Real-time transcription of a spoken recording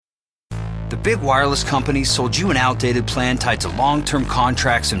The big wireless companies sold you an outdated plan tied to long-term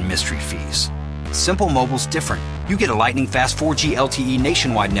contracts and mystery fees. Simple Mobile's different. You get a lightning-fast 4G LTE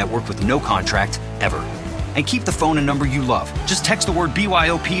nationwide network with no contract, ever. And keep the phone and number you love. Just text the word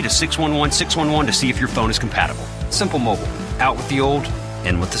BYOP to 611-611 to see if your phone is compatible. Simple Mobile. Out with the old,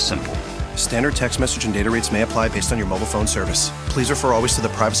 in with the simple. Standard text message and data rates may apply based on your mobile phone service. Please refer always to the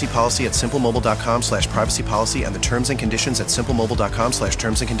privacy policy at simplemobile.com/privacy policy and the terms and conditions at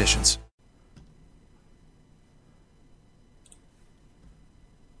simplemobile.com/terms and conditions.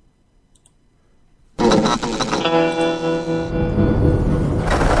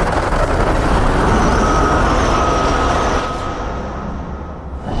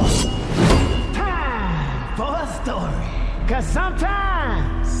 Time for a story. 'Cause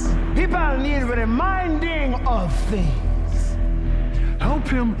sometimes people need reminding of things. Help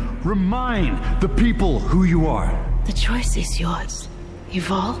him remind the people who you are. The choice is yours.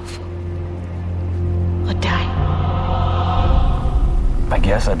 Evolve or die. I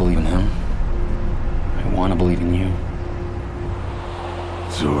guess I believe in him. I want to believe in you.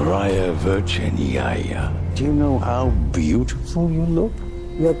 Zoraya Virginiaya. Do you know how beautiful you look?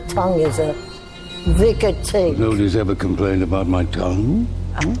 Your tongue is a wicked thing. Nobody's ever complained about my tongue?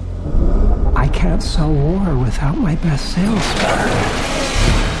 I can't sell war without my best salesman.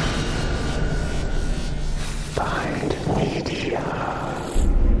 Find media.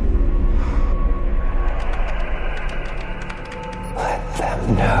 Let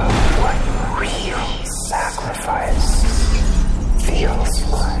them know what real sacrifice feels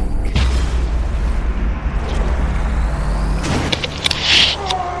like.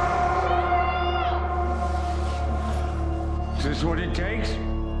 Is this what it takes?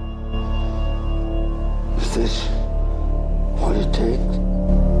 Is this what it takes?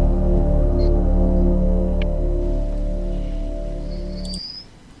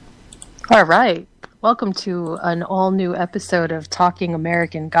 All right. Welcome to an all-new episode of Talking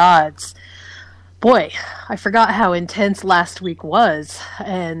American Gods. Boy, I forgot how intense last week was,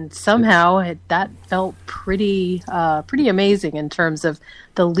 and somehow that felt pretty amazing in terms of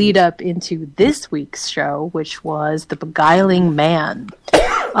the lead up into this week's show, which was The Beguiling Man.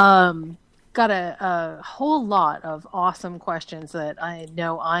 Got a whole lot of awesome questions that I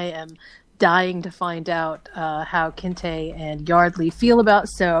know I am dying to find out how Kinte and Yardley feel about.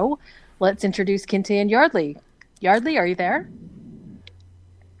 So let's introduce Kinte and Yardley. Yardley, are you there?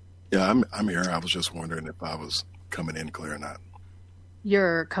 Yeah, I'm here. I was just wondering if I was coming in clear or not.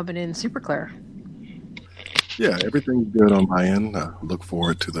 You're coming in super clear. Yeah, everything's good on my end. Look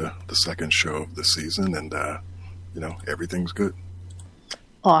forward to the second show of the season, and everything's good.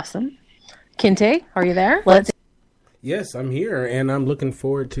 Awesome. Kinte, are you there? Yes, I'm here, and I'm looking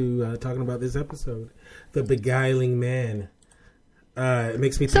forward to talking about this episode, The Beguiling Man. It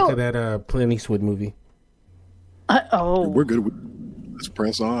makes me think of that Clint Eastwood movie. We're good. Let's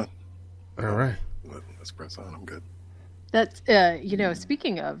press on. All right. Let's press on. I'm good. That's,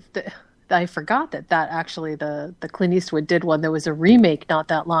 speaking of, I forgot that actually the Clint Eastwood did one. There was a remake not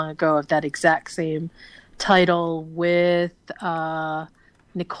that long ago of that exact same title with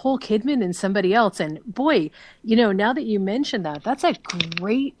Nicole Kidman and somebody else. And boy, now that you mention that, that's a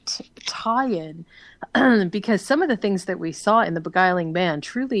great tie-in because some of the things that we saw in The Beguiling Man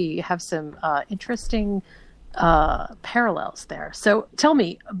truly have some interesting parallels there. So tell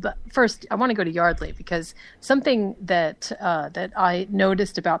me, but first I want to go to Yardley because something that I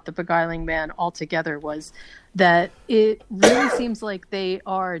noticed about The Beguiling Man altogether was that it really seems like they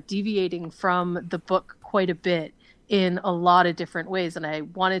are deviating from the book quite a bit in a lot of different ways, and I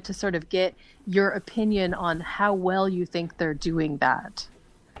wanted to sort of get your opinion on how well you think they're doing that.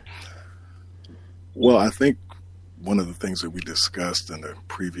 Well, I think one of the things that we discussed in the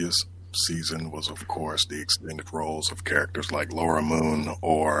previous season was, of course, the extended roles of characters like Laura Moon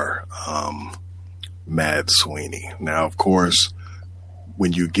or Mad Sweeney. Now, of course,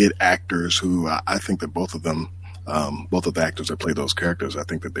 when you get actors who I think that both of the actors that play those characters, I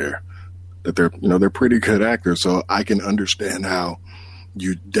think that they're pretty good actors. So I can understand how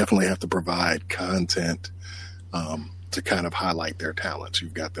you definitely have to provide content to kind of highlight their talents.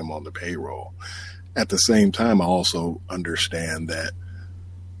 You've got them on the payroll. At the same time, I also understand that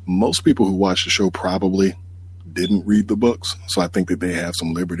most people who watch the show probably didn't read the books. So I think that they have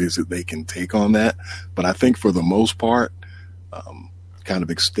some liberties that they can take on that. But I think for the most part, kind of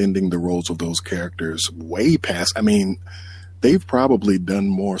extending the roles of those characters way past, they've probably done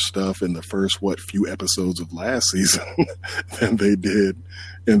more stuff in the first, few episodes of last season than they did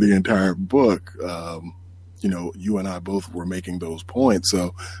in the entire book. You and I both were making those points.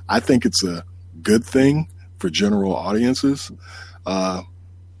 So I think it's a good thing for general audiences.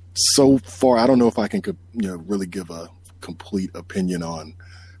 so far, I don't know if I can really give a complete opinion on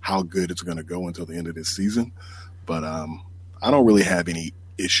how good it's going to go until the end of this season. But I don't really have any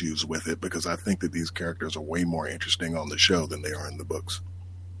issues with it because I think that these characters are way more interesting on the show than they are in the books.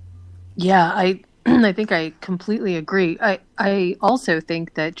 Yeah, I think I completely agree. I also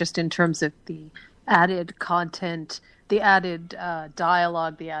think that just in terms of the added content, the added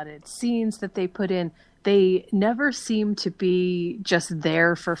dialogue, the added scenes that they put in, they never seem to be just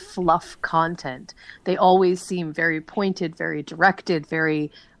there for fluff content. They always seem very pointed, very directed,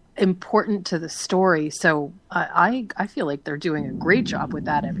 very important to the story. So I feel like they're doing a great job with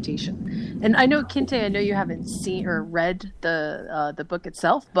that adaptation. And I know, Kinte, I know you haven't seen or read the book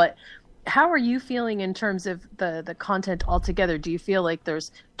itself, but how are you feeling in terms of the content altogether? Do you feel like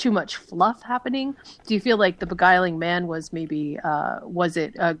there's too much fluff happening? Do you feel like The Beguiling Man was maybe, was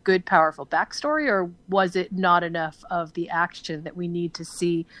it a good, powerful backstory, or was it not enough of the action that we need to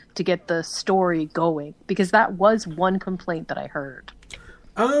see to get the story going? Because that was one complaint that I heard.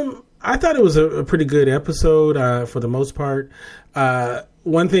 I thought it was a pretty good episode for the most part.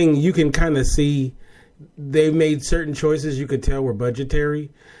 One thing you can kind of see, they made certain choices you could tell were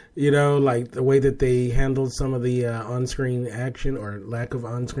budgetary. Like the way that they handled some of the on-screen action or lack of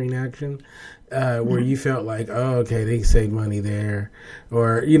on-screen action, where you felt like, oh, okay, they saved money there,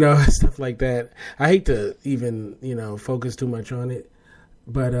 or, stuff like that. I hate to even, focus too much on it.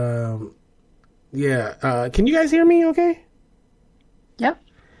 But, yeah. Can you guys hear me okay? Yep.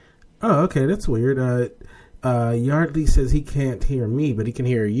 Oh, okay. That's weird. Yardley says he can't hear me, but he can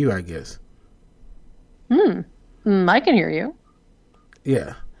hear you, I guess. I can hear you.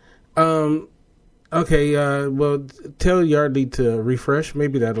 Yeah. Okay, well, tell Yardley to refresh.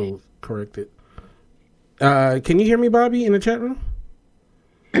 Maybe that'll correct it. Can you hear me, Bobby, in the chat room?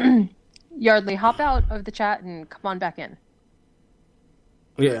 Yardley, hop out of the chat and come on back in.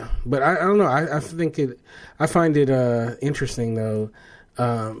 Yeah, but I don't know. I find it interesting, though,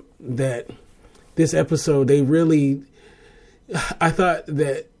 that this episode, I thought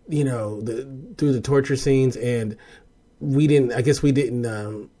that, through the torture scenes, and we didn't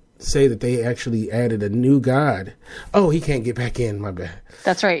say that they actually added a new god. Oh, he can't get back in. My bad.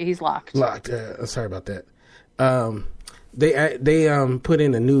 That's right. He's locked. Sorry about that. They put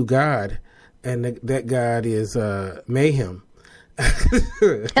in a new god, and that god is Mayhem.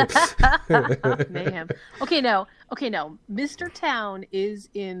 Mayhem. Okay, now, Mr. Town is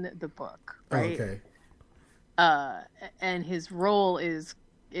in the book, right? Okay. And his role is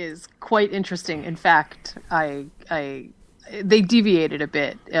quite interesting. In fact, they deviated a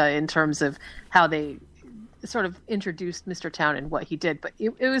bit in terms of how they sort of introduced Mr. Town and what he did, but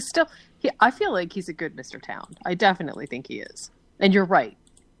it was still. I feel like he's a good Mr. Town. I definitely think he is. And you're right,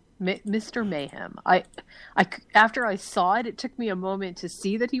 Mr. Mayhem. I after I saw it, it took me a moment to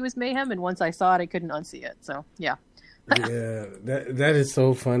see that he was Mayhem, and once I saw it, I couldn't unsee it. So yeah. Yeah, that is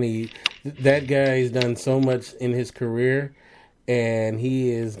so funny. That guy's done so much in his career, and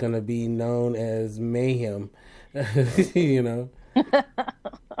he is going to be known as Mayhem.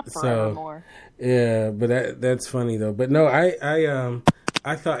 So yeah, but that's funny though. But no, I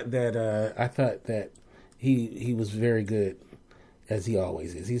thought that he was very good, as he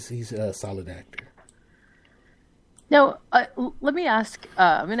always is. He's a solid actor. Now, let me ask.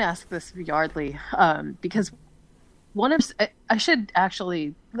 I'm going to ask this of Yardley because I should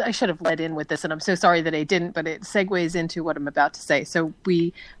have led in with this, and I'm so sorry that I didn't, but it segues into what I'm about to say. So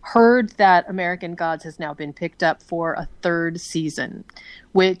we heard that American Gods has now been picked up for a third season,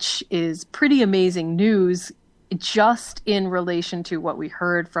 which is pretty amazing news just in relation to what we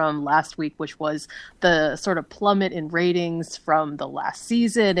heard from last week, which was the sort of plummet in ratings from the last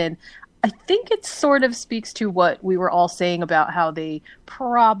season. And I think it sort of speaks to what we were all saying about how they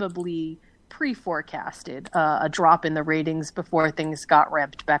probably pre-forecasted a drop in the ratings before things got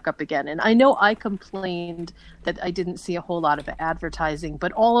ramped back up again. And I know I complained that I didn't see a whole lot of advertising,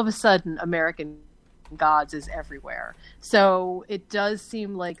 but all of a sudden American Gods is everywhere. So it does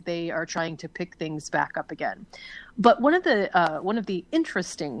seem like they are trying to pick things back up again. But one of the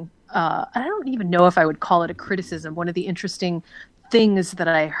interesting, I don't even know if I would call it a criticism, one of the interesting things that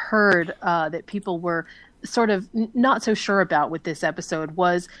I heard that people were sort of not so sure about with this episode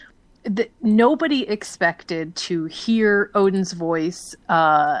was that nobody expected to hear Odin's voice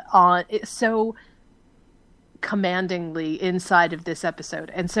on it so commandingly inside of this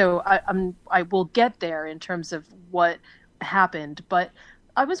episode. And so I will get there in terms of what happened, but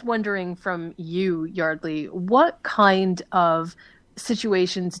I was wondering from you, Yardley, what kind of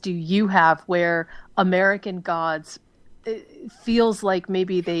situations do you have where American Gods feels like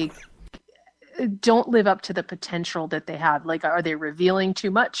maybe don't live up to the potential that they have. Like, are they revealing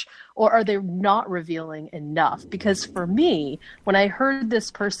too much, or are they not revealing enough? Because for me, when I heard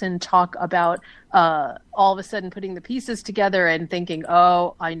this person talk about all of a sudden putting the pieces together and thinking,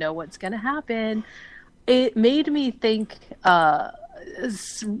 oh, I know what's going to happen, it made me think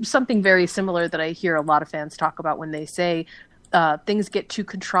something very similar that I hear a lot of fans talk about when they say things get too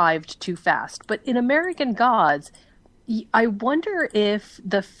contrived too fast. But in American Gods, I wonder if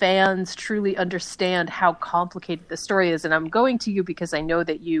the fans truly understand how complicated the story is. And I'm going to you because I know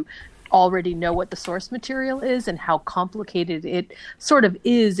that you already know what the source material is and how complicated it sort of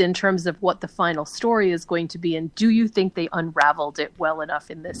is in terms of what the final story is going to be. And do you think they unraveled it well enough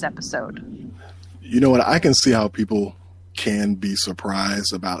in this episode? You know what? I can see how people can be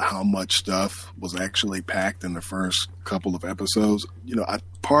surprised about how much stuff was actually packed in the first couple of episodes. You know,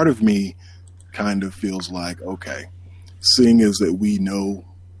 part of me kind of feels like, okay, seeing as that we know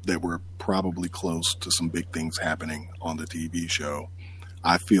that we're probably close to some big things happening on the TV show,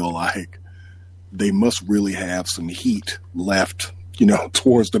 I feel like they must really have some heat left, you know,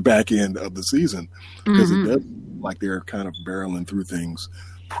 towards the back end of the season, because it does look like they're kind of barreling through things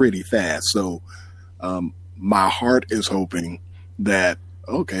pretty fast. So my heart is hoping that,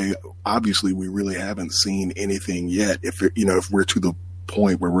 okay, obviously we really haven't seen anything yet. If we're to the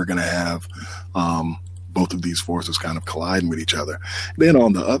point where we're going to have both of these forces kind of colliding with each other. Then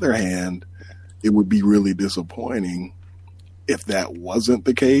on the other hand, it would be really disappointing if that wasn't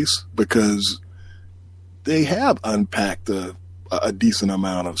the case, because they have unpacked a decent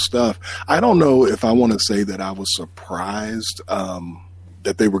amount of stuff. I don't know if I want to say that I was surprised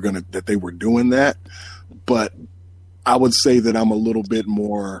that they were doing that, but I would say that I'm a little bit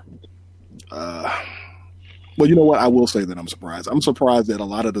more well, you know what? I will say that I'm surprised. I'm surprised that a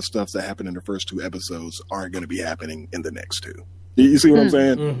lot of the stuff that happened in the first two episodes aren't going to be happening in the next two. You see what I'm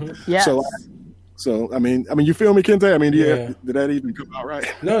saying? Mm-hmm. Yes. So I mean, you feel me, Kente? I mean, did that even come out right?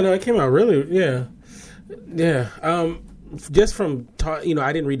 No, it came out really, yeah. Just from I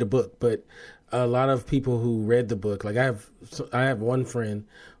didn't read the book, but a lot of people who read the book, like I have one friend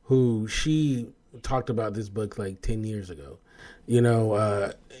who she talked about this book like 10 years ago,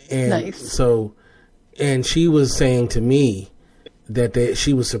 and nice. So. And she was saying to me that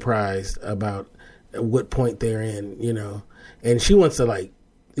she was surprised about what point they're in, and she wants to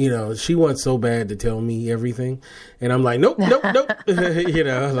she wants so bad to tell me everything. And I'm like, nope. I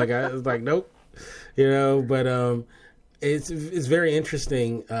was like, nope, but it's very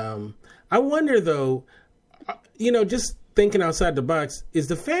interesting. I wonder though, just thinking outside the box, is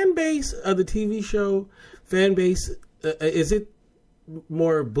the fan base of the TV show is it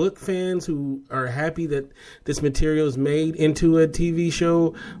more book fans who are happy that this material is made into a TV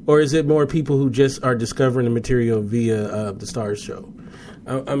show, or is it more people who just are discovering the material via the Starz show?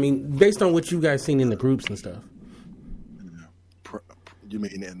 I mean, based on what you guys seen in the groups and stuff. You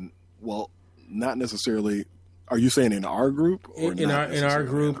mean not necessarily. Are you saying in our group? Or in our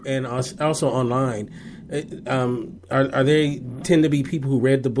group, and also online? Are they tend to be people who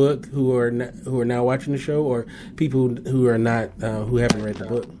read the book who are now watching the show, or people who are not who haven't read the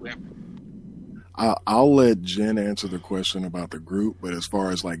book? I'll let Jen answer the question about the group, but as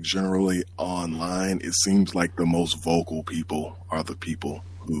far as like generally online, it seems like the most vocal people are the people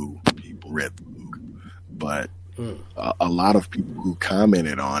who read the book. But a lot of people who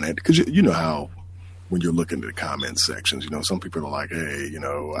commented on it, because you know how when you're looking at the comment sections, some people are like, hey,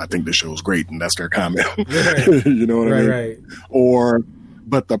 I think the show's great, and that's their comment. Right. You know what I mean? Right.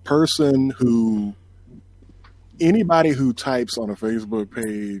 But the person anybody who types on a Facebook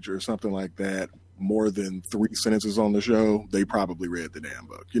page or something like that more than 3 sentences on the show, they probably read the damn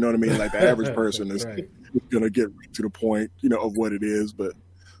book. You know what I mean? Like the average person is going to get to the point, of what it is. But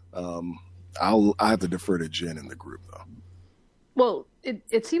I have to defer to Jen in the group, though. Well,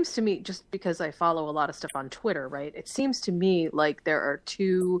 it seems to me, just because I follow a lot of stuff on Twitter, right? It seems to me like there are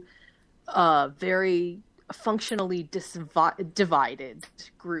two very functionally divided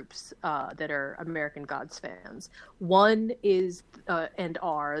groups that are American Gods fans. One is and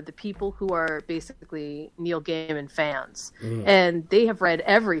are the people who are basically Neil Gaiman fans, and they have read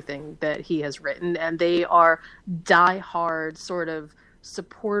everything that he has written, and they are diehard sort of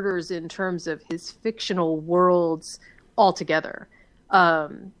supporters in terms of his fictional worlds altogether.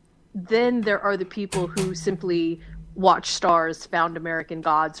 Then there are the people who simply watched Starz, found American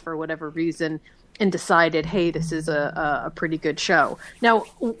Gods for whatever reason, and decided, hey, this is a pretty good show. Now,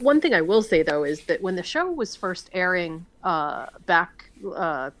 one thing I will say, though, is that when the show was first airing back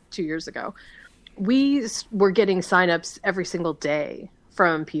 2 years ago, we were getting signups every single day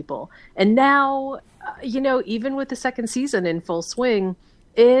from people. And now, even with the second season in full swing,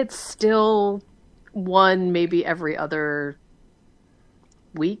 it's still one maybe every other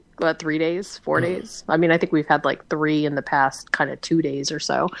week, 3 days, 4 days. I mean, I think we've had like 3 in the past kind of 2 days or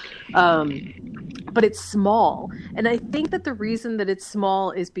so. But it's small. And I think that the reason that it's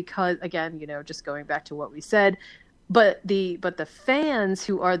small is because, again, you know, just going back to what we said, but the fans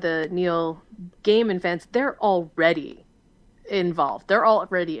who are the Neil Gaiman fans, they're already involved. They're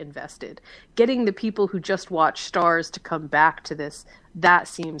already invested. Getting the people who just watch Starz to come back to this, that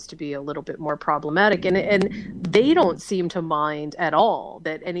seems to be a little bit more problematic. And they don't seem to mind at all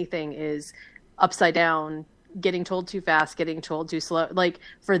that anything is upside down, getting told too fast, getting told too slow. Like,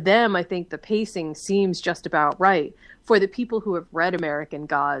 for them, I think the pacing seems just about right. For the people who have read American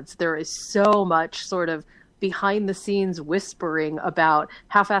Gods, there is so much sort of behind the scenes whispering about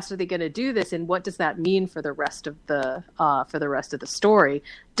how fast are they going to do this and what does that mean for the rest of the story.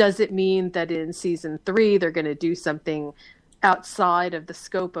 Does it mean that in season 3 they're going to do something outside of the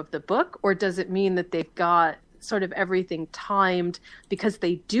scope of the book, or does it mean that they've got sort of everything timed because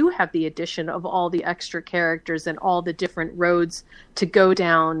they do have the addition of all the extra characters and all the different roads to go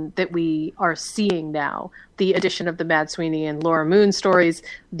down that we are seeing now? The addition of the Mad Sweeney and Laura Moon stories,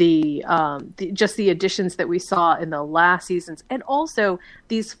 just the additions that we saw in the last seasons, and also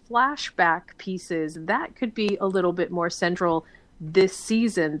these flashback pieces that could be a little bit more central this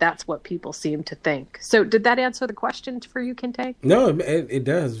season. That's what people seem to think. So did that answer the question for you, Kente? No, it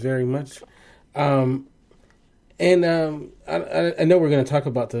does very much. I know we're going to talk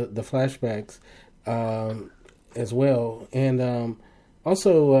about the flashbacks as well. And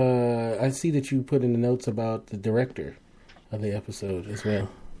also, I see that you put in the notes about the director of the episode as well.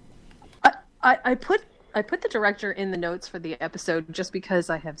 I put the director in the notes for the episode just because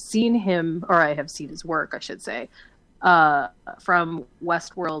I have seen him, or I have seen his work, I should say, from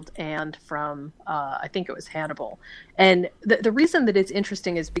Westworld and from, I think it was Hannibal. And the reason that it's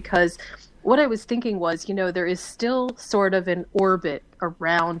interesting is because what I was thinking was, you know, there is still sort of an orbit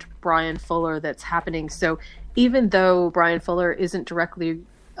around Bryan Fuller that's happening. So even though Bryan Fuller isn't directly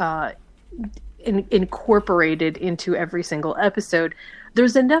incorporated into every single episode,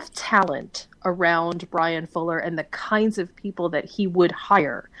 there's enough talent around Bryan Fuller and the kinds of people that he would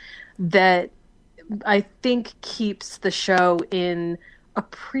hire that I think keeps the show in a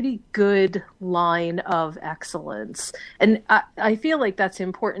pretty good line of excellence. And I feel like that's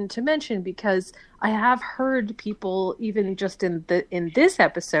important to mention because I have heard people, even just in this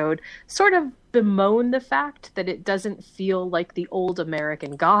episode, sort of bemoan the fact that it doesn't feel like the old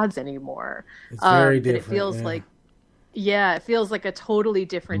American Gods anymore. It's very different. It feels like, it feels like a totally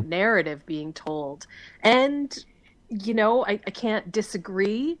different narrative being told. And, you know, I can't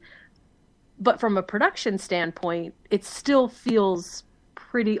disagree. But from a production standpoint, it still feels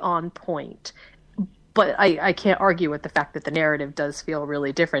pretty on point. But I can't argue with the fact that the narrative does feel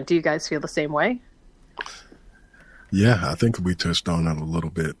really different. Do you guys feel the same way? Yeah, I think we touched on it a little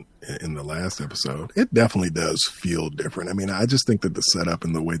bit in the last episode. It definitely does feel different. I mean, I just think that the setup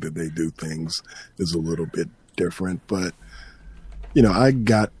and the way that they do things is a little bit different. But, you know, I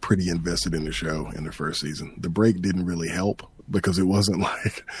got pretty invested in the show in the first season. The break didn't really help, because it wasn't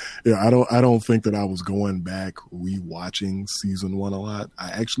like, I don't think that I was going back rewatching season 1 a lot.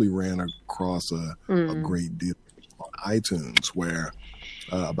 I actually ran across a great deal on iTunes where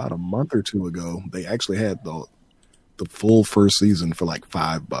about a month or two ago, they actually had the full first season for like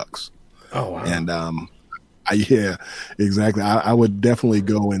 $5. Oh, wow. And yeah, exactly. I would definitely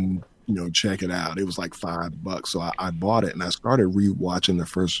go and, you know, check it out. It was like $5. So I bought it and I started rewatching the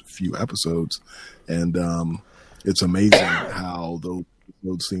first few episodes, and it's amazing how those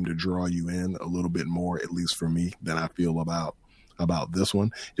episodes seem to draw you in a little bit more, at least for me, than I feel about this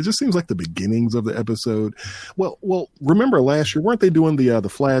one. It just seems like the beginnings of the episode. Well, remember last year, weren't they doing the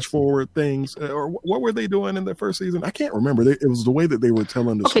flash forward things, or what were they doing in the first season? I can't remember. It was the way that they were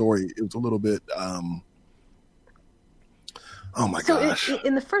telling the story. It was a little bit. Oh my gosh!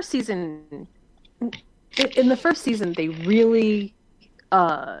 In the first season, they really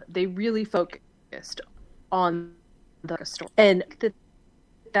focused on the story, and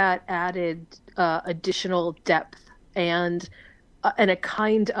that added additional depth and a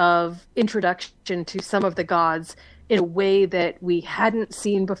kind of introduction to some of the gods in a way that we hadn't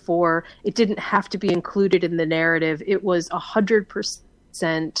seen before. It didn't have to be included in the narrative. It was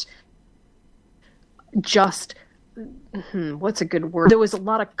 100% just, what's a good word? There was a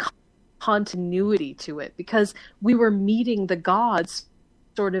lot of continuity to it because we were meeting the gods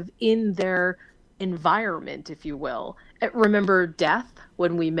sort of in their environment, if you will. Remember Death,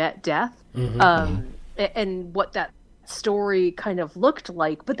 when we met Death, and what that story kind of looked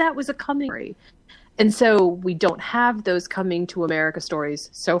like, but that was a coming story. And so we don't have those coming to America stories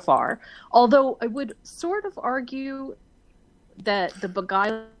so far. Although I would sort of argue that The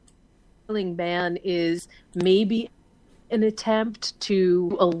Beguiling Man is maybe an attempt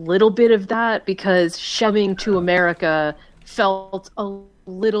to a little bit of that, because Coming to America felt a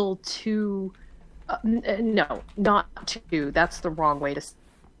little too no, not too, that's the wrong way to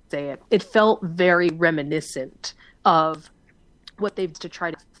say it. It felt very reminiscent of what they've to try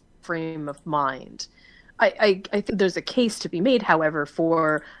to frame of mind. I think there's a case to be made, however,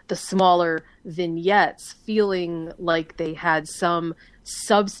 for the smaller vignettes feeling like they had some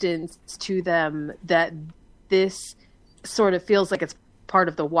substance to them, that this sort of feels like it's part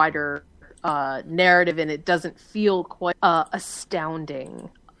of the wider narrative, and it doesn't feel quite astounding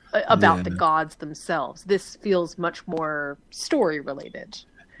about the gods themselves. This feels much more story related.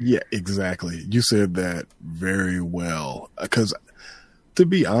 Yeah, exactly. You said that very well. Because to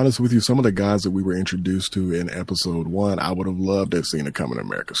be honest with you, some of the guys that we were introduced to in episode 1, I would have loved to have seen a Coming to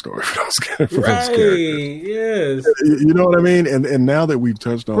America story for those characters. Yes. You know what I mean? And now that we've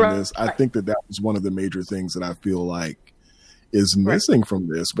touched on this, I think that was one of the major things that I feel like is missing from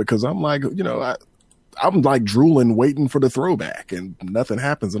this, because I'm like, I'm like drooling, waiting for the throwback, and nothing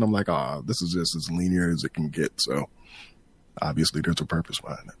happens. And I'm like, this is just as linear as it can get. So obviously there's a purpose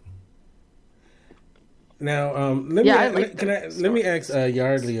behind it. Now, let me ask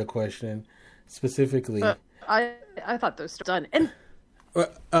Yardley a question specifically. I thought those were done. And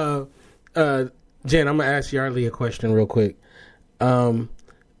Jen, I'm gonna ask Yardley a question real quick.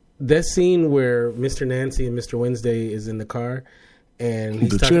 That scene where Mr. Nancy and Mr. Wednesday is in the car, and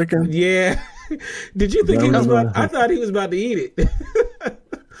he's chicken. Yeah. Did you think he was about? I thought he was about to eat it.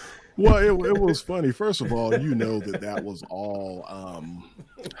 Well, it was funny. First of all, you know that was all.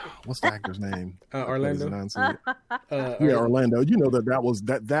 What's the actor's name? Orlando. Orlando. You know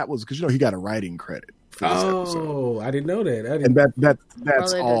that was because he got a writing credit for this episode. I didn't know that. And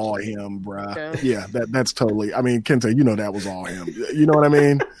that's all him, bruh. Yeah, that's totally. I mean, Kente, that was all him. You know what I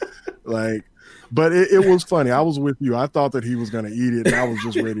mean? Like, but it was funny. I was with you. I thought that he was going to eat it, and I was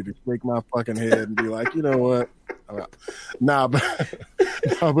just ready to shake my fucking head and be like, you know what? But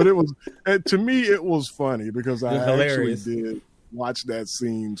it was, to me, it was funny because I actually did watch that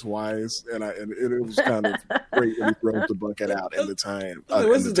scene twice, and it was kind of great when he throws the bucket out in the time.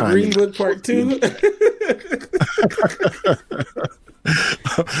 Was it the Green Book Part 2?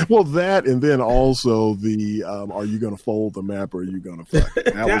 Well, that, and then also the are you going to fold the map or are you going to fuck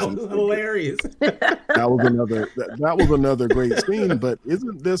it? That was hilarious. That was another great scene. But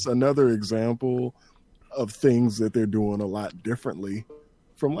isn't this another example of things that they're doing a lot differently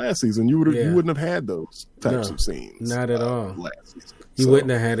from last season? You wouldn't have had those types of scenes. Not at all. Last season. You wouldn't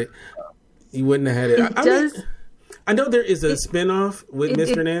have had it. You wouldn't have had it. I know there is a spinoff with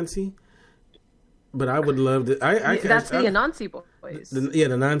Mr. Nancy, but I would love to. That's the Anansi Boys.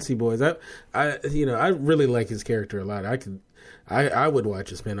 The Nancy Boys. I really like his character a lot. I would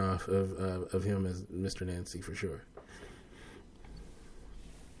watch a spinoff of him as Mr. Nancy for sure.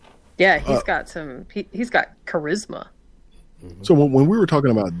 Yeah, he's got charisma. So when we were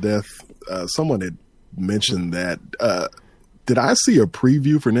talking about death, someone had mentioned that. Did I see a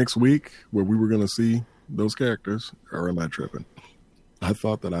preview for next week where we were going to see those characters, or am I tripping? I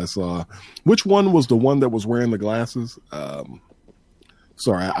thought that I saw. Which one was the one that was wearing the glasses?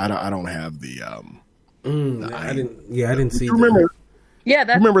 Sorry, I don't have the. I didn't see. Remember? Yeah,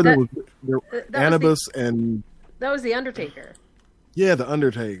 remember there was Anubis and that was the Undertaker. Yeah, the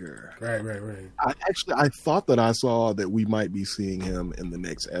Undertaker. Right. I thought that I saw that we might be seeing him in the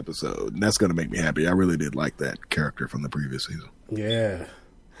next episode, and that's going to make me happy. I really did like that character from the previous season. Yeah.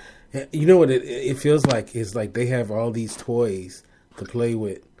 You know what it feels like? It's like they have all these toys to play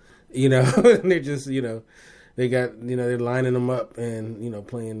with, and they're just, they got, they're lining them up and,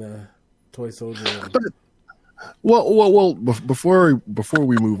 playing toy soldier. Well. Before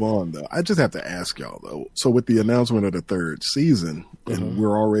we move on, though, I just have to ask y'all though. So with the announcement of the third season, and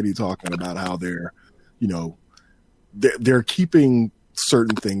we're already talking about how they're, they're keeping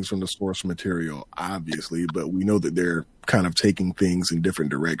certain things from the source material, obviously, but we know that they're kind of taking things in different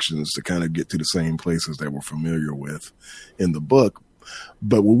directions to kind of get to the same places that we're familiar with in the book.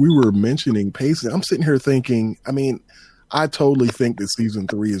 But when we were mentioning pacing, I'm sitting here thinking, I totally think that season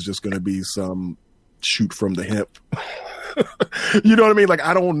 3 is just going to be some shoot from the hip. You know what I mean? Like,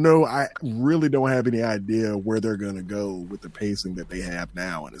 I don't know. I really don't have any idea where they're going to go with the pacing that they have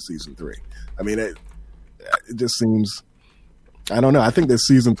now in the season 3. It just seems, I don't know. I think that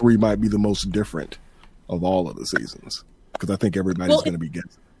season 3 might be the most different of all of the seasons because I think everybody's going to be guessing.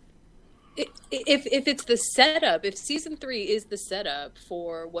 if it's the setup, if season 3 is the setup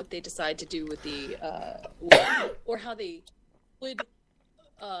for what they decide to do with the or how they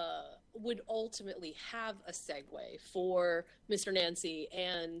would ultimately have a segue for Mr. Nancy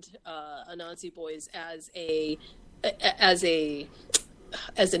and Anansi Boys as a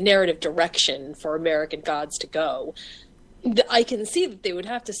narrative direction for American Gods to go, I can see that they would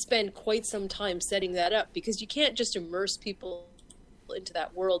have to spend quite some time setting that up, because you can't just immerse people into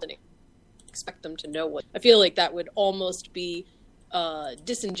that world and expect them to know what. I feel like that would almost be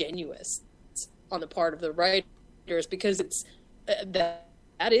disingenuous on the part of the writers, because it's that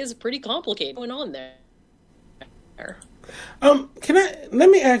is pretty complicated going on there. Let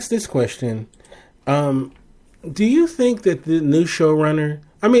me ask this question. Do you think that the new showrunner,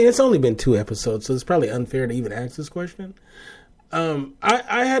 I mean, it's only been 2 episodes, so it's probably unfair to even ask this question.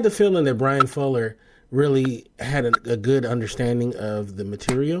 I had the feeling that Brian Fuller really had a good understanding of the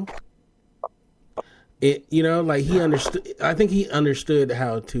material. He understood. I think he understood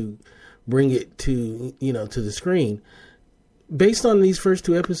how to bring it to the screen. Based on these first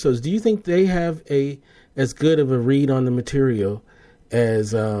 2 episodes, do you think they have as good of a read on the material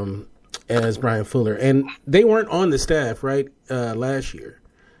as Brian Fuller? And they weren't on the staff, right? Last year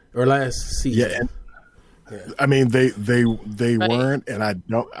or last season. Yeah. I mean, they weren't, and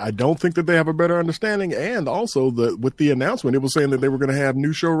I don't think that they have a better understanding. And also, with the announcement, it was saying that they were going to have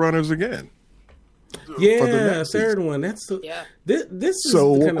new showrunners again. Yeah, third one. That's this is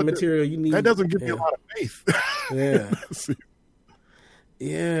the kind of material you need. That doesn't give you a lot of faith. Yeah.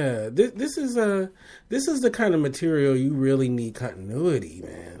 Yeah, this is the kind of material you really need continuity,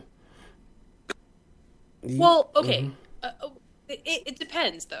 man. Well, okay, it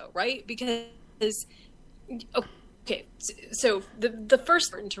depends though, right? Because so the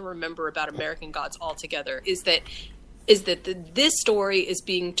first thing to remember about American Gods altogether is that this story is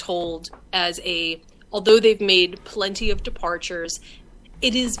being told as although they've made plenty of departures,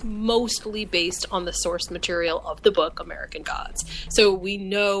 it is mostly based on the source material of the book American Gods. So we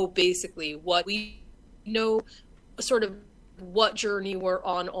know basically sort of what journey we're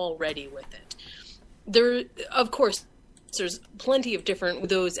on already with it. There, of course, there's plenty of different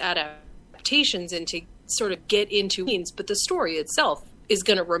those adaptations and to sort of get into means, but the story itself is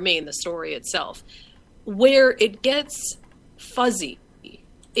going to remain the story itself. Where it gets fuzzy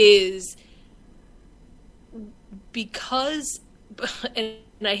is because, and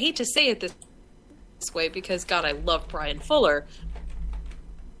I hate to say it this way because, God, I love Brian Fuller,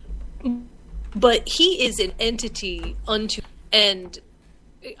 but he is an entity unto, and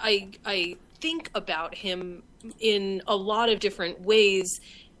I think about him in a lot of different ways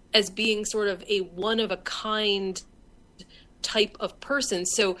as being sort of a one-of-a-kind type of person.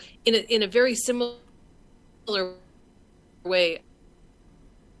 So in a very similar way,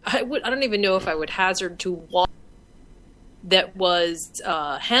 I don't even know if I would hazard to walk that was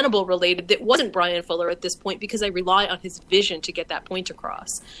Hannibal related that wasn't Brian Fuller at this point, because I rely on his vision to get that point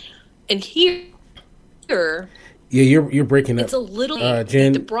across. And here, yeah, you're breaking up. It's a little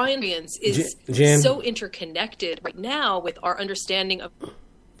Jen, the Brian is Jen, so interconnected right now with our understanding of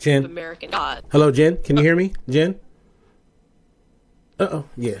American God. Hello, Jen. Can you hear me, Jen?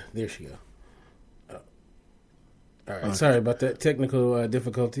 Yeah, there she go. All right, sorry about that technical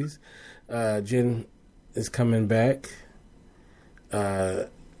difficulties. Jen is coming back, and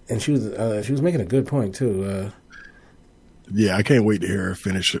she was making a good point too. Yeah, I can't wait to hear her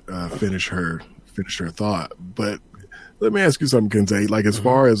finish her thought. But let me ask you something, Kente. Like, as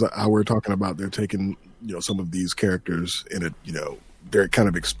far as how we're talking about, they're taking some of these characters in they're kind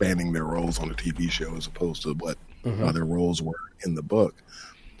of expanding their roles on the TV show as opposed to what their roles were in the book.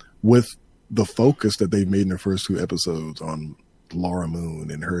 With the focus that they've made in the first 2 episodes on Laura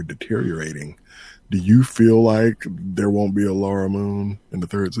Moon and her deteriorating, do you feel like there won't be a Laura Moon in the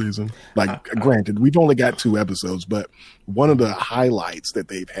 3rd season? Like, granted, we've only got 2 episodes, but one of the highlights that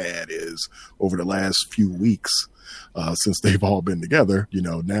they've had is over the last few weeks, since they've all been together,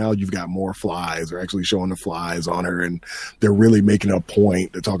 now you've got more flies. They're actually showing the flies on her, and they're really making a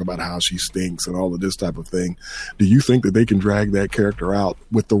point to talk about how she stinks and all of this type of thing. Do you think that they can drag that character out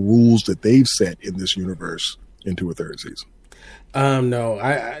with the rules that they've set in this universe into a 3rd season? No,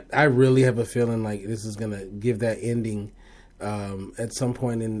 I really have a feeling like this is going to give that ending at some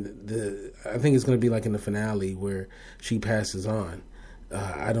point I think it's going to be like in the finale where she passes on.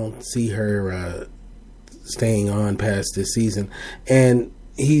 I don't see her staying on past this season, and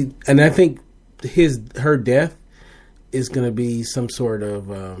I think her death is going to be some sort of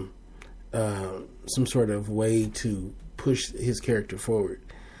way to push his character forward.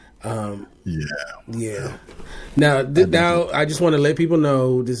 Yeah. Now, now I just want to let people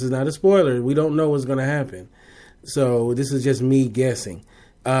know this is not a spoiler. We don't know what's going to happen, so this is just me guessing.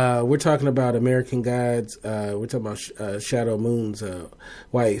 We're talking about American Gods. We're talking about Shadow Moon's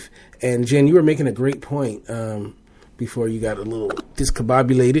wife. And Jen, you were making a great point before you got a little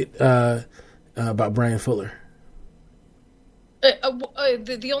discombobulated about Brian Fuller.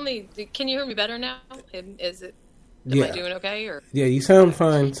 Can you hear me better now? Am I doing okay? Or yeah, you sound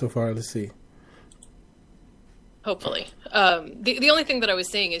fine so far. Let's see. Hopefully. The only thing that I was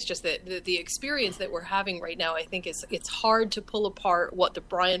saying is just that the experience that we're having right now, I think it's hard to pull apart what the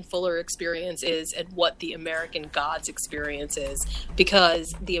Brian Fuller experience is and what the American Gods experience is,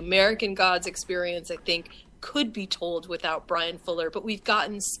 because the American Gods experience, I think, could be told without Brian Fuller, but we've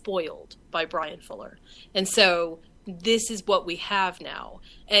gotten spoiled by Brian Fuller. And so this is what we have now.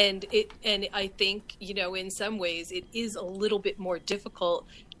 And I think, in some ways it is a little bit more difficult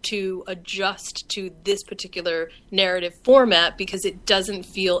to adjust to this particular narrative format because it doesn't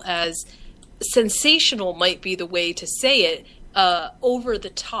feel as sensational, might be the way to say it, over the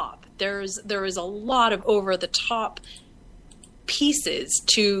top. There is a lot of over the top pieces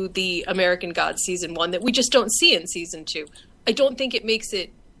to the American Gods season 1 that we just don't see in season 2. I don't think it makes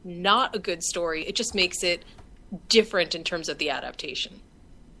it not a good story. It just makes it different in terms of the adaptation.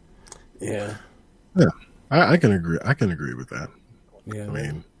 Yeah. I can agree. I can agree with that. Yeah. I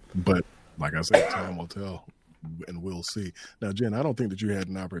mean, but like I said, time will tell, and we'll see. Now, Jen, I don't think that you had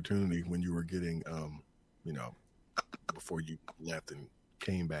an opportunity when you were getting, before you left and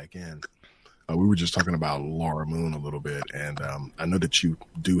came back in. We were just talking about Laura Moon a little bit, and I know that you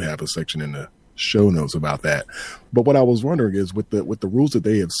do have a section in the show notes about that. But what I was wondering is, with the rules that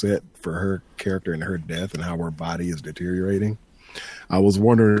they have set for her character and her death and how her body is deteriorating, I was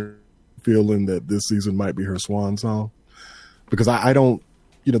wondering, feeling that this season might be her swan song, because I don't,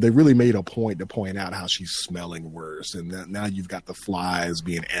 they really made a point to point out how she's smelling worse, and now you've got the flies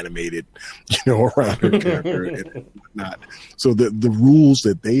being animated, around her character and whatnot. So the rules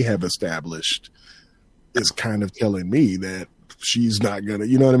that they have established is kind of telling me that she's not gonna,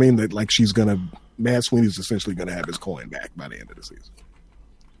 you know what I mean? That like she's gonna, Mad Sweeney's essentially gonna have his coin back by the end of the season.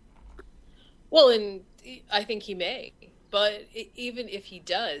 Well, and I think he may, but even if he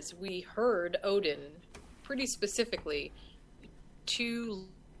does, we heard Odin pretty specifically to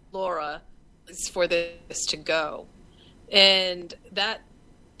Laura for this to go, and that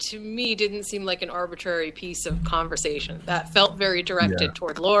to me didn't seem like an arbitrary piece of conversation. That felt very directed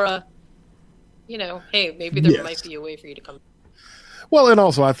toward Laura. Hey, maybe there might be a way for you to come. Well, and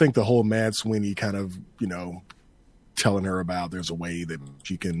also I think the whole Mad Sweeney kind of, telling her about there's a way that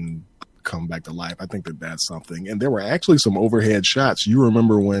she can come back to life. I think that that's something. And there were actually some overhead shots. You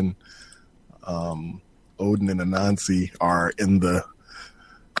remember when Odin and Anansi are in the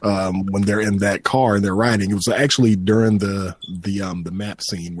when they're in that car and they're riding. It was actually during the map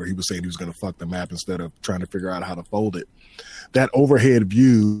scene where he was saying he was going to fuck the map instead of trying to figure out how to fold it. That overhead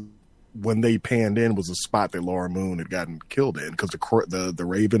view, when they panned in, was a spot that Laura Moon had gotten killed in, because the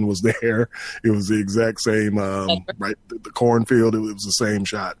Raven was there. It was the exact same, right? The cornfield. It was the same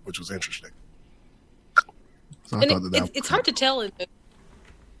shot, which was interesting. So it's hard to tell.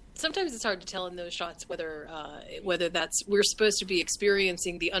 Sometimes it's hard to tell in those shots whether that's we're supposed to be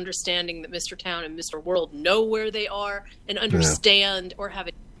experiencing the understanding that Mr. Town and Mr. World know where they are and understand or have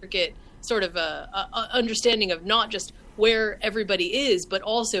a intricate sort of a understanding of not just where everybody is, but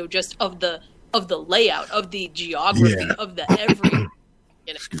also just of the layout, of the geography, of the everything.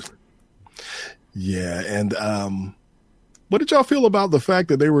 Excuse me. Yeah, and what did y'all feel about the fact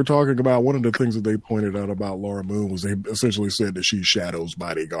that they were talking about, one of the things that they pointed out about Laura Moon was they essentially said that she's Shadow's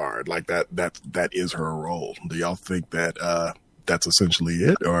bodyguard, like that is her role. Do y'all think that that's essentially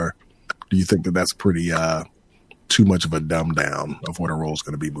it, or do you think that that's pretty too much of a dumb down of what her role is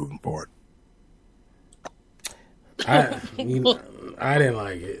going to be moving forward? I didn't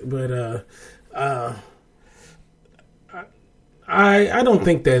like it, but I don't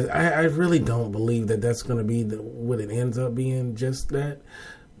think that I really don't believe that that's going to be what it ends up being, just that.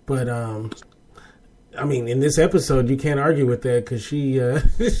 But I mean, in this episode, you can't argue with that, because she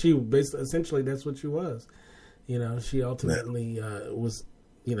basically, essentially, that's what she was. She ultimately was.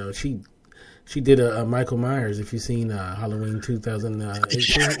 She did a Michael Myers, if you've seen Halloween 2018.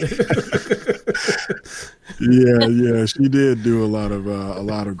 Yeah, she did do a lot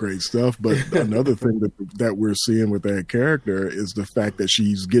of great stuff. But another thing that we're seeing with that character is the fact that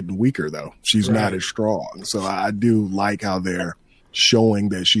she's getting weaker, though. She's not as strong. So I do like how they're showing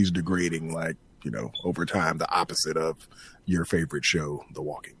that she's degrading, like, over time, the opposite of your favorite show, The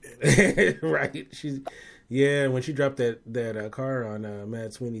Walking Dead. Right. Yeah, when she dropped that car on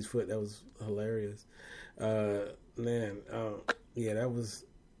Mad Sweeney's foot, that was hilarious. Man, yeah, that was.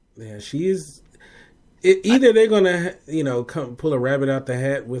 Yeah, she is. Either they're gonna, come pull a rabbit out the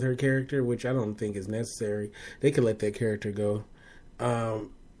hat with her character, which I don't think is necessary. They could let that character go,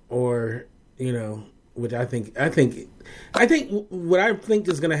 or which I think what I think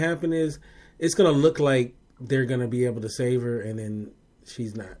is gonna happen is it's gonna look like they're gonna be able to save her, and then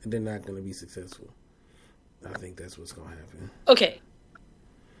they're not gonna be successful. I think that's what's gonna happen. Okay.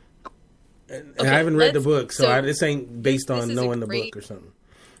 And I haven't read the book, so this ain't based on knowing the book or something.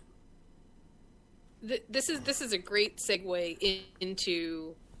 This is a great segue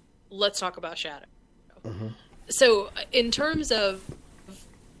into let's talk about Shadow. Mm-hmm. So, in terms of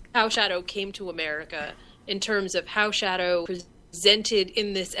how Shadow came to America, in terms of how Shadow presented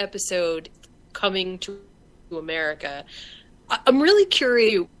in this episode coming to America, I'm really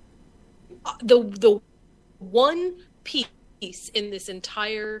curious. The one piece in this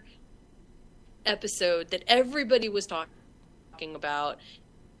entire episode that everybody was talking about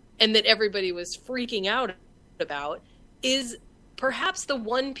and that everybody was freaking out about is perhaps the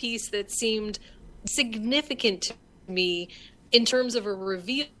one piece that seemed significant to me in terms of a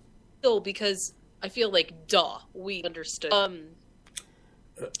reveal, because I feel like, we understood of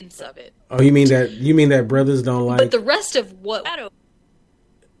it. Oh, you mean that brothers don't like? But the rest of what?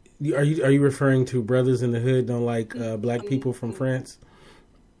 Are you referring to Brothers in the Hood don't like black people from France?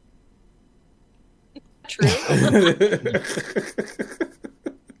 True.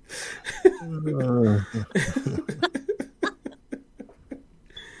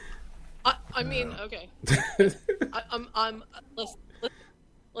 I mean, okay.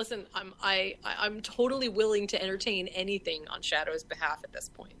 Listen. I'm totally willing to entertain anything on Shadow's behalf at this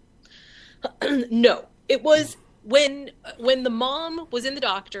point. No, it was when the mom was in the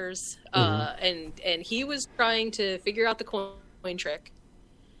doctor's, and he was trying to figure out the coin trick,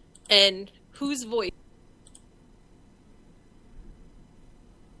 and whose voice.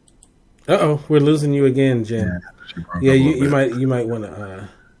 We're losing you again, Jen. Yeah, you might want to.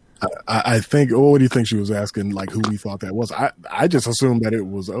 I think. What do you think she was asking? Like who we thought that was? I just assumed that it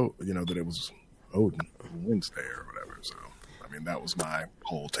was that it was Odin Wednesday or whatever. So I mean that was my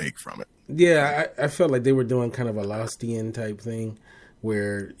whole take from it. Yeah, I felt like they were doing kind of a Lostian type thing,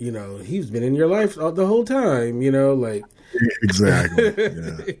 where he's been in your life the whole time. Like exactly.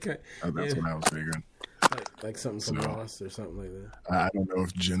 Yeah. That's what I was figuring. Like something from Lost or something like that. I don't know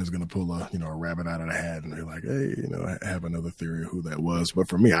if Jen is going to pull a rabbit out of the hat and be like, hey, I have another theory of who that was. But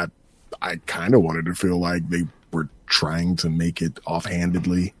for me, I kind of wanted to feel like they were trying to make it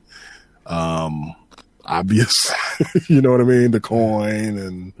offhandedly obvious. You know what I mean? The coin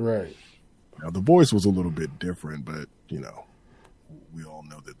and right. The voice was a little bit different, but we all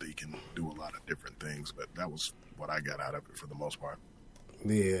know that they can do a lot of different things. But that was what I got out of it for the most part.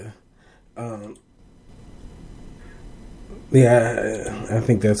 Yeah. Yeah, I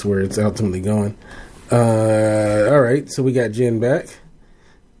think that's where it's ultimately going. All right, so we got Jen back.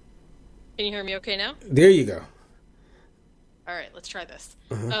 Can you hear me okay now? There you go. All right, let's try this.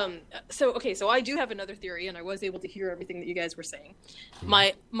 So I do have another theory, and I was able to hear everything that you guys were saying.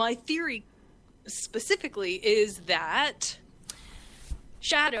 My theory specifically is that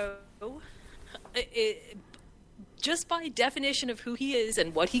Shadow, just by definition of who he is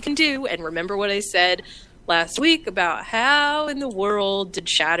and what he can do, and remember what I said last week about how in the world did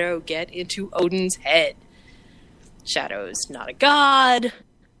Shadow get into Odin's head? Shadow's not a god.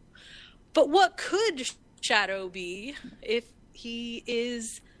 But what could Shadow be if he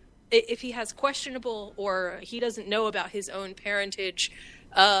has questionable or he doesn't know about his own parentage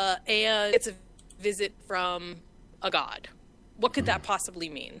and it's a visit from a god? What could that possibly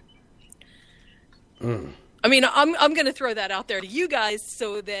mean? I mean, I'm going to throw that out there to you guys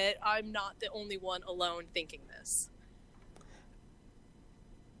so that I'm not the only one alone thinking this.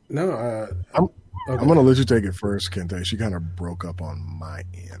 No, I'm going to let you take it first, Kente. She kind of broke up on my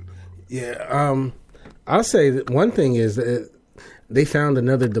end. Yeah, I'll say that one thing is that they found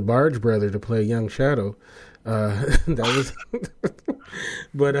another DeBarge brother to play young Shadow. That was,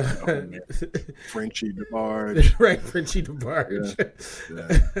 but Frenchie DeBarge, right? Frenchie DeBarge.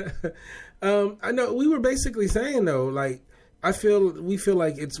 Yeah. I know we were basically saying though, like we feel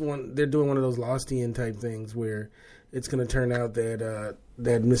like they're doing one of those Lostian type things where it's going to turn out that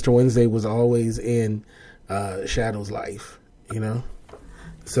Mr. Wednesday was always in Shadow's life,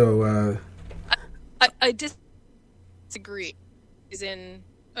 So I disagree.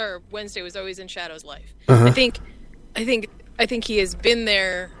 Wednesday was always in Shadow's life. Uh-huh. I think he has been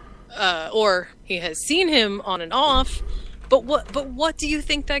there, or he has seen him on and off. But what do you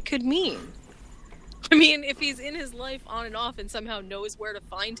think that could mean? I mean, if he's in his life on and off and somehow knows where to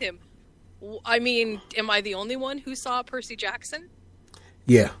find him, I mean, am I the only one who saw Percy Jackson?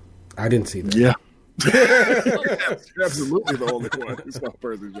 Yeah, I didn't see that. Yeah. Absolutely the only one who saw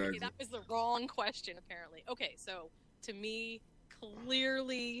Percy Jackson. Okay, that was the wrong question, apparently. Okay, so to me,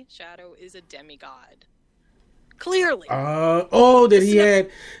 clearly Shadow is a demigod. Clearly. That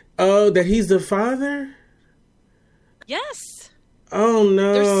he's the father? Yes. Oh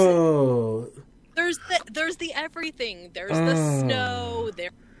no. There's the everything. There's the snow.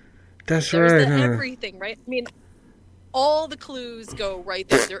 That's there's right. The everything, right? I mean, all the clues go right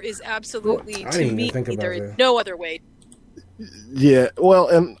there. There is absolutely, to me, there is no other way. Yeah, well,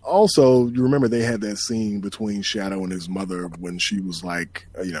 and also you remember they had that scene between Shadow and his mother when she was like,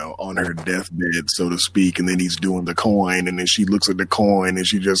 on her deathbed, so to speak, and then he's doing the coin, and then she looks at the coin and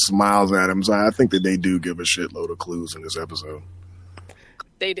she just smiles at him. So I think that they do give a shitload of clues in this episode.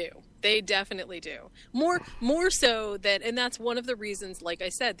 They do. They definitely do. More so that, and that's one of the reasons, like I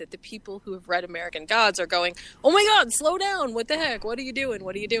said, that the people who have read American Gods are going, oh my God, slow down. What the heck? What are you doing?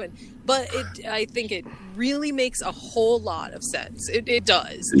 What are you doing? But I think it really makes a whole lot of sense. It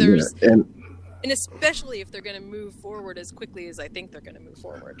does. And especially if they're going to move forward as quickly as I think they're going to move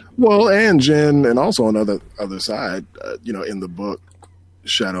forward. Well, and Jen, and also on the other side, in the book,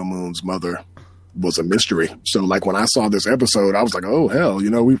 Shadow Moon's mother was a mystery. So like when I saw this episode, I was like, oh hell,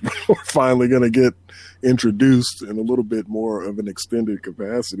 we're finally going to get introduced in a little bit more of an extended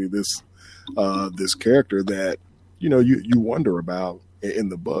capacity, this character that, you wonder about in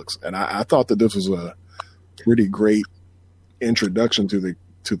the books. And I thought that this was a pretty great introduction to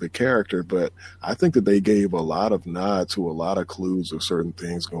the character, but I think that they gave a lot of nod to a lot of clues of certain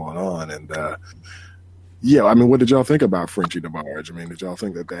things going on. And, yeah, I mean, what did y'all think about Frenchie DeBarge? I mean, did y'all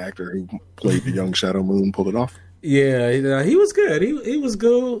think that the actor who played the young Shadow Moon pulled it off? Yeah, he was good. He was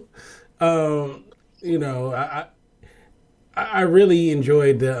good. I really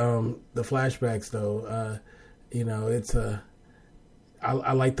enjoyed the flashbacks, though. It's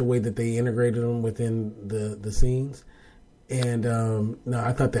I like the way that they integrated them within the scenes, and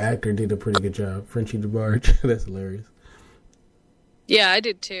I thought the actor did a pretty good job. Frenchie DeBarge, that's hilarious. Yeah, I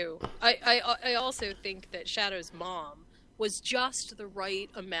did too. I also think that Shadow's mom was just the right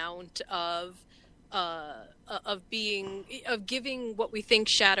amount of giving what we think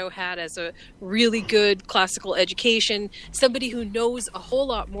Shadow had as a really good classical education, somebody who knows a whole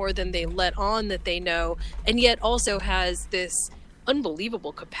lot more than they let on that they know, and yet also has this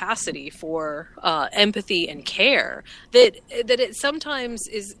unbelievable capacity for empathy and care that it sometimes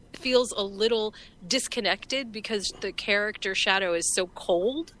feels a little disconnected because the character Shadow is so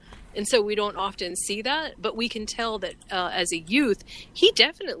cold, and so we don't often see that, but we can tell that as a youth he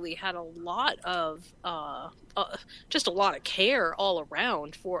definitely had a lot of just a lot of care all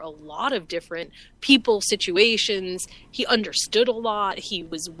around for a lot of different people, situations. He understood a lot. He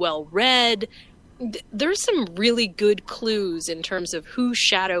was well read. There's some really good clues in terms of who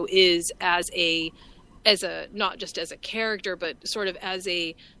Shadow is as a not just as a character, but sort of as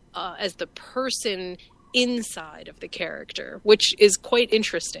the person inside of the character, which is quite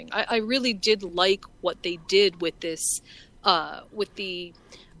interesting. I really did like what they did with this, I'm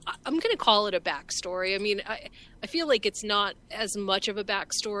going to call it a backstory. I mean, I feel like it's not as much of a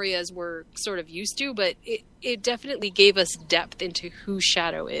backstory as we're sort of used to, but it definitely gave us depth into who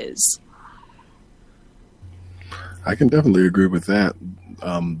Shadow is. I can definitely agree with that.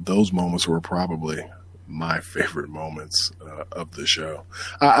 Those moments were probably my favorite moments of the show.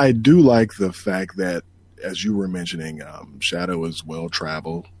 I do like the fact that, as you were mentioning, Shadow is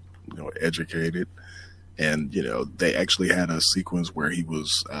well-traveled, educated, and, they actually had a sequence where he was,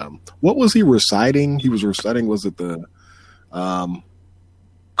 what was he reciting? He was reciting,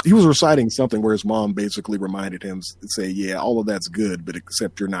 he was reciting something where his mom basically reminded him, say, yeah, all of that's good, but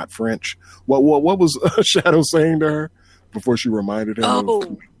except you're not French. What was Shadow saying to her before she reminded him of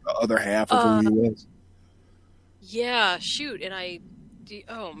the other half of who he was? Yeah, shoot. And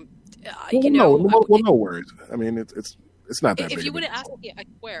no worries. I mean, it's not that big. If you would have asked me, I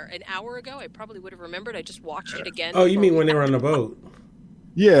swear, an hour ago, I probably would have remembered. I just watched it again. Oh, you mean when they were on the boat?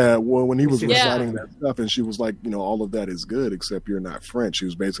 Yeah, well, when he was reciting that stuff, and she was like, all of that is good, except you're not French. She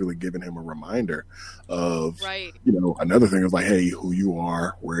was basically giving him a reminder of, another thing of like, hey, who you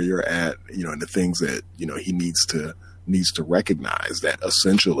are, where you're at, and the things that, he needs to recognize that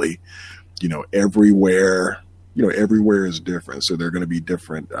essentially, everywhere is different. So there are going to be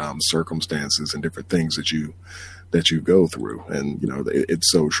different circumstances and different things that you go through. And, it's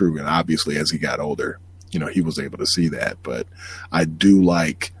so true. And obviously, as he got older, he was able to see that. But I do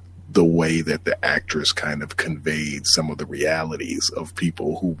like the way that the actress kind of conveyed some of the realities of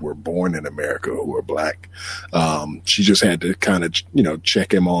people who were born in America who are black. She just had to kind of,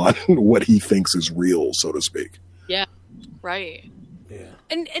 check him on what he thinks is real, so to speak. Yeah, right. Yeah.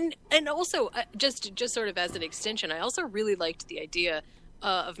 And also, just sort of as an extension, I also really liked the idea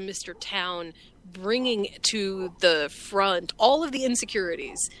of Mr. Town bringing to the front all of the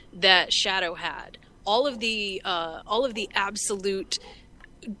insecurities that Shadow had, all of the absolute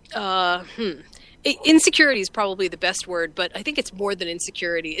insecurity is probably the best word, but I think it's more than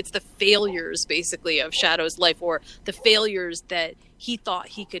insecurity. It's the failures, basically, of Shadow's life, or the failures that he thought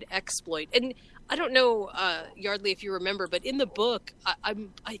he could exploit. And I don't know, Yardley, if you remember, but in the book,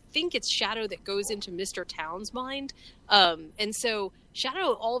 I think it's Shadow that goes into Mr. Town's mind. And so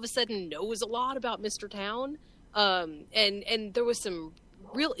Shadow all of a sudden knows a lot about Mr. Town. And there was some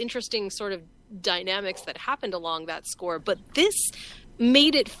real interesting sort of dynamics that happened along that score. But this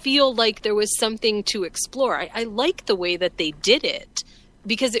made it feel like there was something to explore. I like the way that they did it,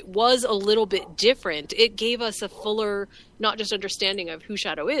 because it was a little bit different. It gave us a fuller, not just understanding of who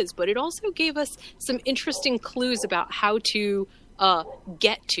Shadow is, but it also gave us some interesting clues about how to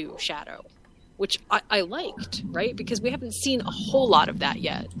get to Shadow, which I liked, right? Because we haven't seen a whole lot of that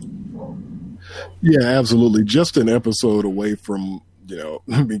yet. Yeah, absolutely. Just an episode away from,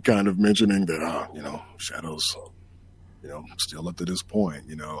 me kind of mentioning that, Shadow's, still up to this point,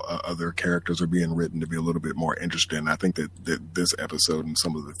 other characters are being written to be a little bit more interesting. I think that this episode and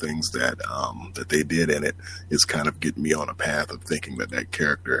some of the things that they did in it is kind of getting me on a path of thinking that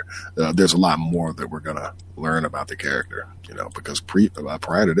character, there's a lot more that we're going to learn about the character, because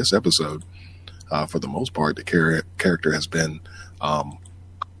prior to this episode, for the most part, the character has been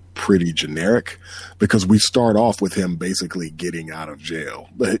pretty generic, because we start off with him basically getting out of jail.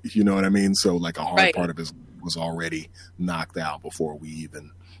 You know what I mean? So like a hard part of his was already knocked out before we even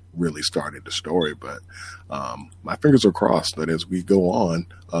really started the story. But my fingers are crossed that as we go on,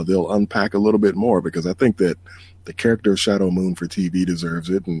 they'll unpack a little bit more, because I think that the character of Shadow Moon for TV deserves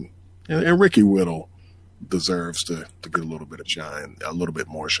it, and Ricky Whittle deserves to get a little bit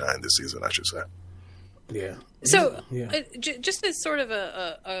more shine this season, I should say. Yeah. So just as sort of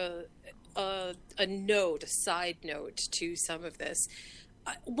a side note to some of this,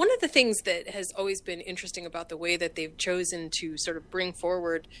 one of the things that has always been interesting about the way that they've chosen to sort of bring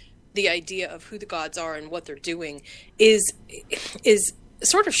forward the idea of who the gods are and what they're doing is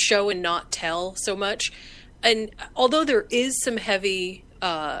sort of show and not tell so much. And although there is some heavy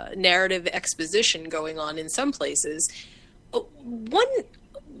narrative exposition going on in some places, one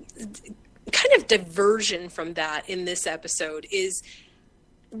kind of diversion from that in this episode is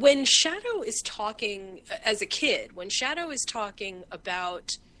when Shadow is talking as a kid, when Shadow is talking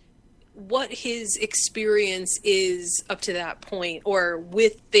about what his experience is up to that point, or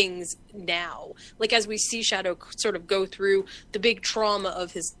with things now, like as we see Shadow sort of go through the big trauma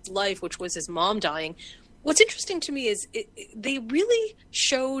of his life, which was his mom dying. What's interesting to me is they really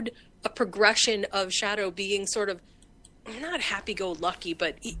showed a progression of Shadow being sort of not happy-go-lucky,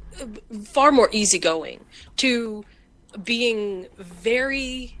 but far more easygoing, to being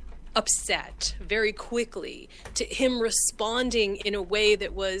very upset very quickly, to him responding in a way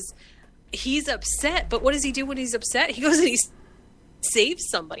that was, he's upset, but what does he do when he's upset? He goes and he saves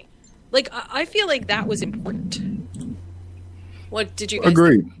somebody. Like, I feel like that was important. What did you guys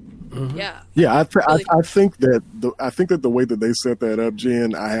Agreed. think? Mm-hmm. Yeah. Yeah, I think that the way that they set that up,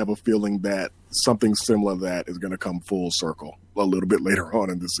 Jen, I have a feeling that something similar to that is going to come full circle a little bit later on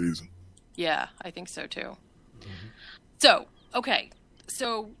in the season. Yeah, I think so too. Mm-hmm. So, okay.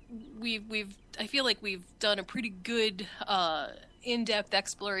 So I feel like we've done a pretty good in-depth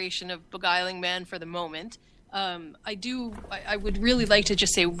exploration of Beguiling Man for the moment. I would really like to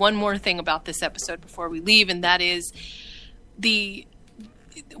just say one more thing about this episode before we leave, and that is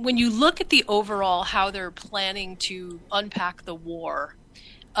when you look at the overall how they're planning to unpack the war,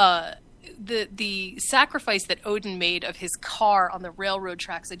 the sacrifice that Odin made of his car on the railroad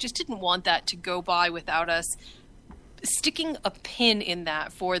tracks, I just didn't want that to go by without us sticking a pin in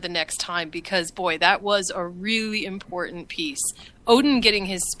that for the next time, because boy, that was a really important piece. Odin getting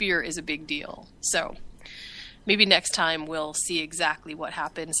his spear is a big deal. So maybe next time we'll see exactly what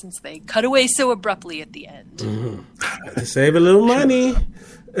happened, since they cut away so abruptly at the end. Mm-hmm. Save a little money.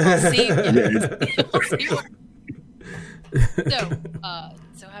 We'll see. We'll see.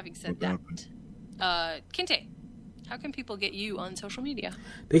 So having said that, Kinte, how can people get you on social media?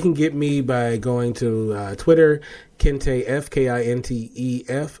 They can get me by going to Twitter, Kinte F,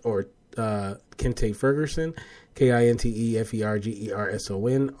 Kintef, or Kinte Ferguson.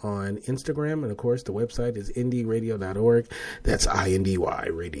 KINTEFERGERSON on Instagram. And, of course, the website is indyradio.org. That's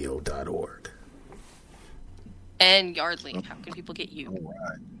INDYradio.org. And Yardley, how can people get you? All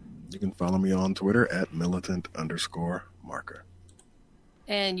right. You can follow me on Twitter at militant_marker.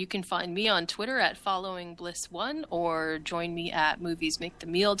 And you can find me on Twitter at followingbliss1 or join me at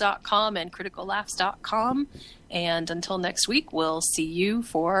moviesmakethemeal.com and criticallaughs.com. And until next week, we'll see you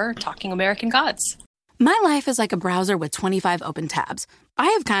for Talking American Gods. My life is like a browser with 25 open tabs.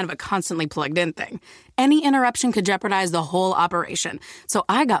 I have kind of a constantly plugged in thing. Any interruption could jeopardize the whole operation. So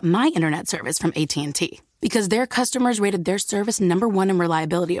I got my internet service from AT&T. Because their customers rated their service #1 in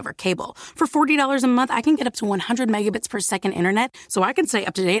reliability over cable. For $40 a month, I can get up to 100 megabits per second internet, so I can stay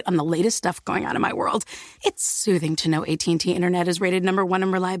up to date on the latest stuff going on in my world. It's soothing to know AT&T Internet is rated #1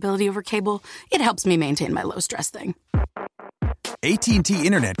 in reliability over cable. It helps me maintain my low-stress thing. AT&T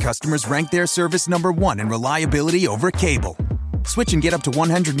Internet customers rank their service #1 in reliability over cable. Switch and get up to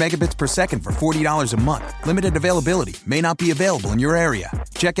 100 megabits per second for $40 a month. Limited availability. May not be available in your area.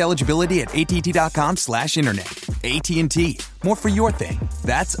 Check eligibility at att.com/internet. AT&T. More for your thing.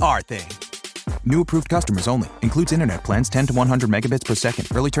 That's our thing. New approved customers only. Includes internet plans 10 to 100 megabits per second.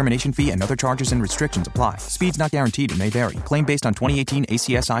 Early termination fee and other charges and restrictions apply. Speeds not guaranteed and may vary. Claim based on 2018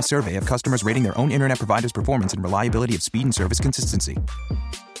 ACSI survey of customers rating their own internet provider's performance and reliability of speed and service consistency.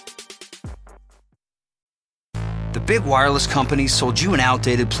 The big wireless companies sold you an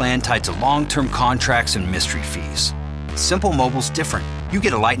outdated plan tied to long-term contracts and mystery fees. Simple Mobile's different. You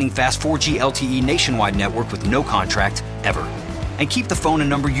get a lightning-fast 4G LTE nationwide network with no contract, ever. And keep the phone and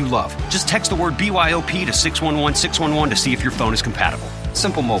number you love. Just text the word BYOP to 611-611 to see if your phone is compatible.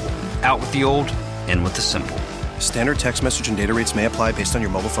 Simple Mobile. Out with the old, in with the simple. Standard text message and data rates may apply based on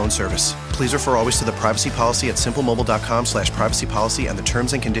your mobile phone service. Please refer always to the privacy policy at simplemobile.com/privacy policy and the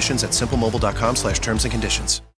terms and conditions at simplemobile.com/terms and conditions.